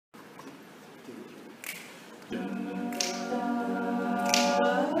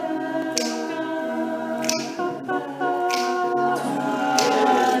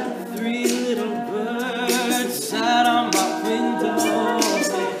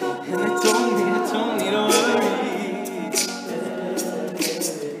told me to worry.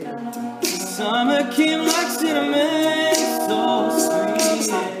 Summer came like cinnamon, so sweet.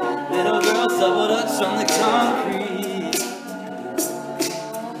 Little girls double dutch on the concrete.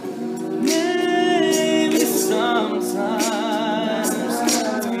 Maybe sometimes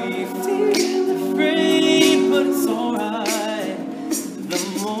we feel afraid, but it's alright. The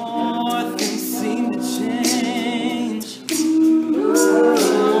more things seem to change,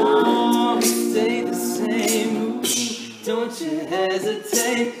 don't you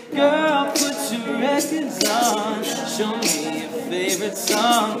hesitate, girl, put your records on. Show me your favorite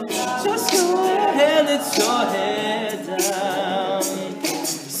song. Just go ahead, let your head down.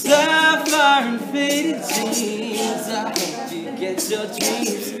 Sapphire and faded jeans, I hope you get your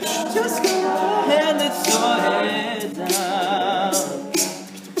dreams. Just go ahead, let your head down.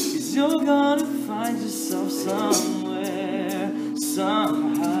 'Cause you're gonna find yourself somewhere,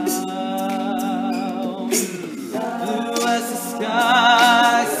 somehow.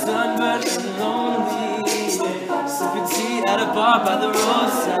 Sky, sunburned and lonely, sipping tea at a bar by the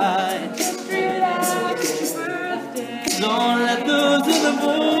roadside. Don't let those other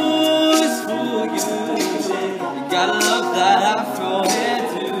boys fool you. You gotta love that Afro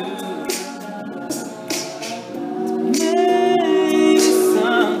hairdo. Maybe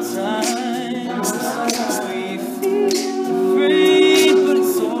sometimes we feel afraid, but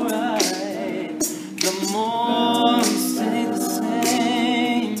it's alright. The more we stay the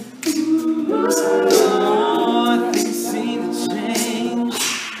same, the more things seem to change.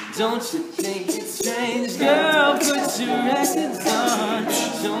 Don't you think it's strange? Girl, put your records on.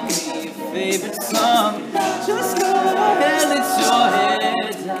 Show me your favorite song. Just go ahead, let your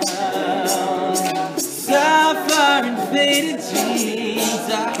head down. Sapphire and faded jeans,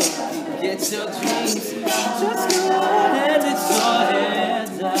 I hope you get your dreams. Just go ahead, let your head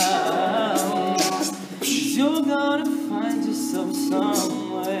down. 'Cause you're gonna find yourself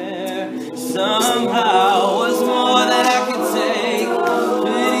somewhere, somehow. Was more than I could take.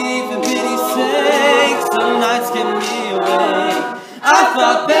 Pity for pity's sake, some nights kept me awake. I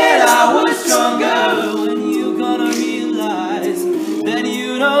thought that I was stronger. When you gonna realize that you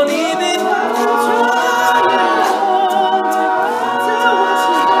don't even have to try?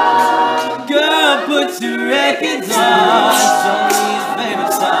 Girl, put your records on. Show me your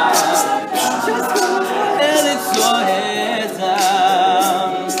favorite song. Just go ahead, let your head down.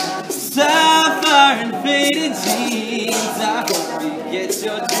 Sapphire and faded jeans, I hope you get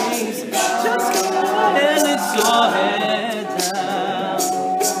your dreams. Just go ahead, let your head down.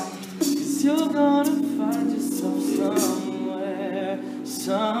 'Cause you're gonna find yourself somewhere,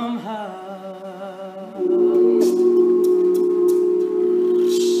 somehow.